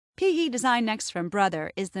PE Design Next from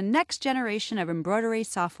Brother is the next generation of embroidery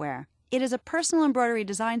software. It is a personal embroidery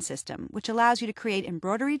design system which allows you to create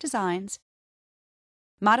embroidery designs,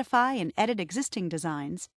 modify and edit existing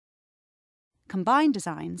designs, combine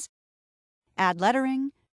designs, add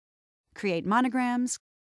lettering, create monograms,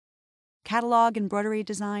 catalog embroidery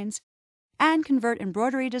designs, and convert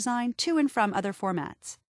embroidery design to and from other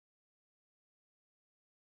formats.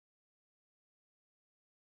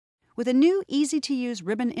 With a new, easy-to-use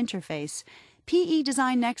ribbon interface, PE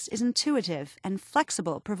Design Next is intuitive and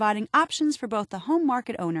flexible, providing options for both the home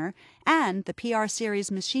market owner and the PR Series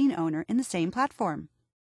machine owner in the same platform.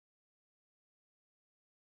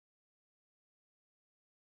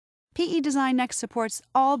 PE Design Next supports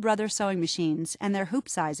all Brother sewing machines and their hoop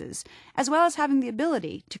sizes, as well as having the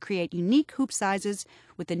ability to create unique hoop sizes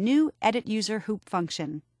with the new Edit User Hoop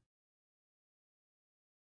function.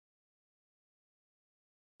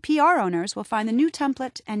 PR owners will find the new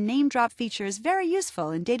template and name drop features very useful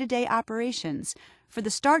in day-to-day operations for the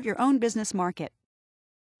Start Your Own Business market.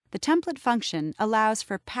 The template function allows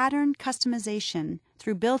for pattern customization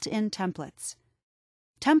through built-in templates.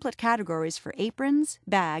 Template categories for aprons,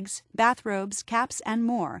 bags, bathrobes, caps, and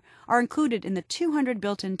more are included in the 200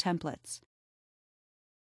 built-in templates.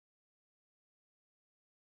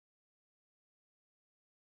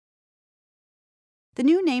 The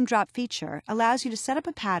new name drop feature allows you to set up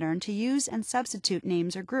a pattern to use and substitute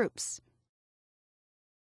names or groups.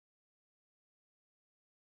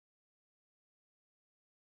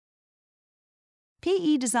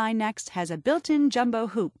 PE Design Next has a built-in jumbo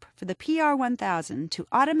hoop for the PR1000 to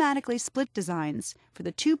automatically split designs for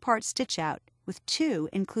the two-part stitch-out with 2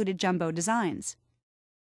 included jumbo designs.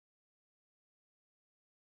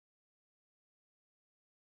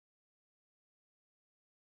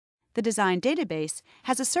 The Design Database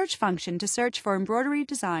has a search function to search for embroidery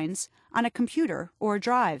designs on a computer or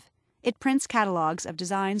drive. It prints catalogs of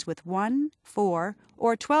designs with 1, 4,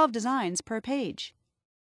 or 12 designs per page,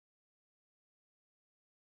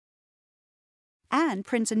 and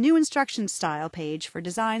prints a new instruction style page for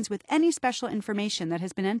designs with any special information that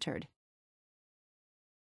has been entered.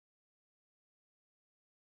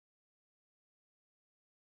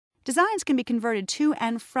 Designs can be converted to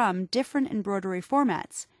and from different embroidery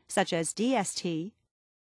formats, such as DST,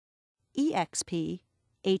 EXP,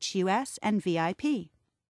 HUS, and VIP.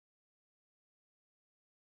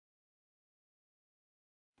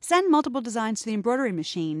 Send multiple designs to the embroidery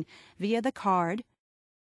machine via the card,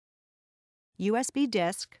 USB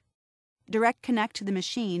disk, direct connect to the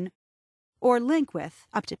machine, or link with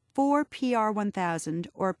up to 4 PR1000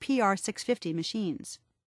 or PR650 machines.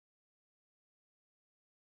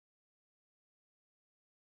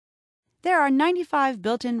 There are 95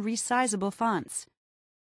 built-in resizable fonts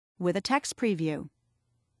with a text preview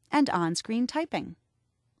and on-screen typing.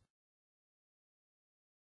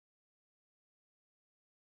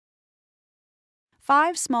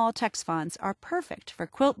 Five small text fonts are perfect for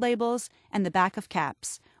quilt labels and the back of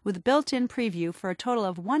caps, with built-in preview for a total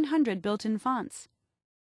of 100 built-in fonts.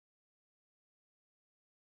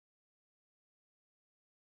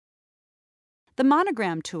 The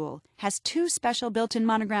Monogram tool has 2 special built-in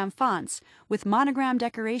monogram fonts with monogram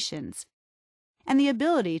decorations and the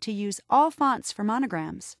ability to use all fonts for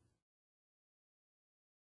monograms.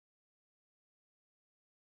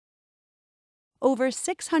 Over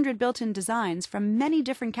 600 built-in designs from many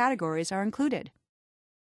different categories are included.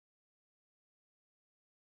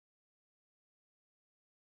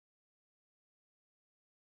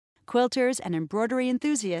 Quilters and embroidery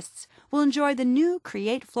enthusiasts will enjoy the new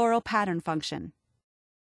Create Floral Pattern function.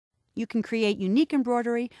 You can create unique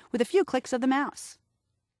embroidery with a few clicks of the mouse.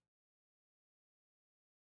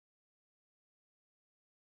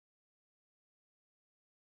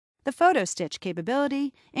 The Photo Stitch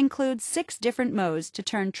capability includes 6 different modes to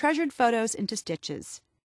turn treasured photos into stitches.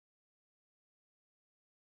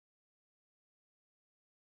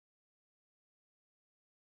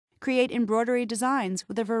 Create embroidery designs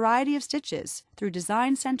with a variety of stitches through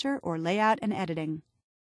Design Center or Layout and Editing.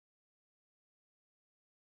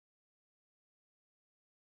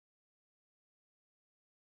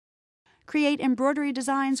 Create embroidery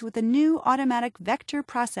designs with the new automatic vector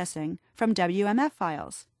processing from WMF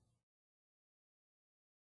files.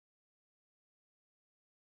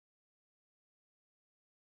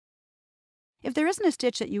 If there isn't a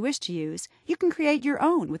stitch that you wish to use, you can create your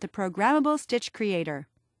own with the programmable Stitch Creator.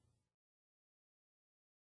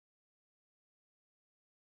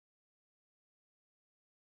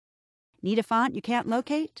 Need a font you can't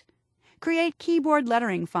locate? Create keyboard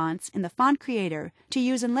lettering fonts in the Font Creator to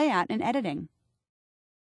use in Layout and Editing.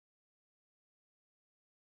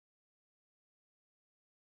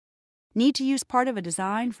 Need to use part of a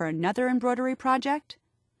design for another embroidery project?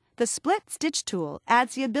 The Split Stitch tool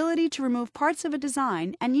adds the ability to remove parts of a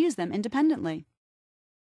design and use them independently.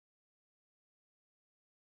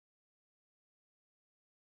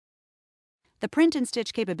 The Print and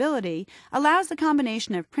Stitch capability allows the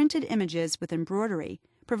combination of printed images with embroidery,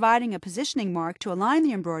 providing a positioning mark to align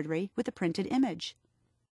the embroidery with the printed image.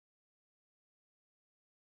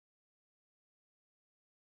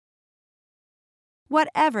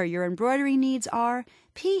 Whatever your embroidery needs are,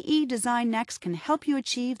 PE Design Next can help you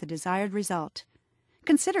achieve the desired result.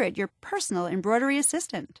 Consider it your personal embroidery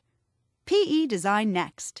assistant. PE Design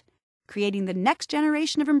Next, creating the next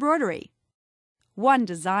generation of embroidery, one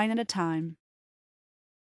design at a time.